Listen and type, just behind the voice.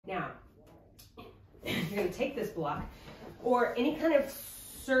you're gonna take this block or any kind of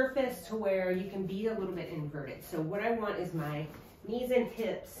surface to where you can be a little bit inverted. So what I want is my knees and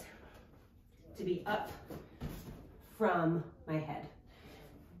hips to be up from my head,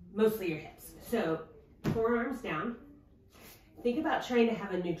 mostly your hips. So forearms down. Think about trying to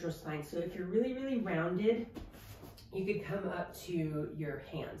have a neutral spine. So if you're really, really rounded, you could come up to your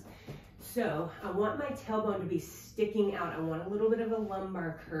hands. So I want my tailbone to be sticking out. I want a little bit of a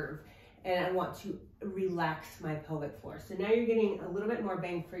lumbar curve, and I want to relax my pelvic floor. So now you're getting a little bit more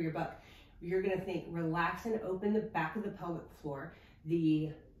bang for your buck. You're gonna think, relax and open the back of the pelvic floor.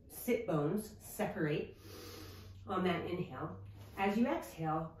 The sit bones separate on that inhale. As you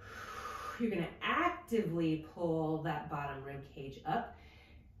exhale, you're gonna actively pull that bottom rib cage up,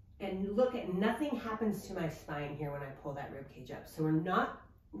 and look at, nothing happens to my spine here when I pull that rib cage up. So we're not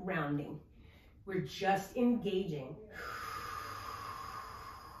rounding, we're just engaging.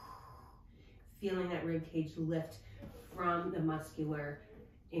 Feeling that rib cage lift from the muscular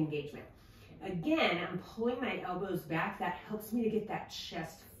engagement. Again, I'm pulling my elbows back. That helps me to get that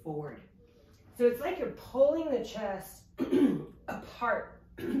chest forward. So it's like you're pulling the chest apart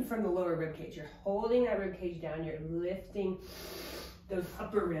from the lower rib cage. You're holding that rib cage down. You're lifting those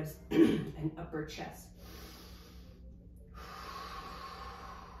upper ribs and upper chest.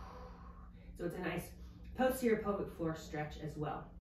 So it's a nice posterior pelvic floor stretch as well.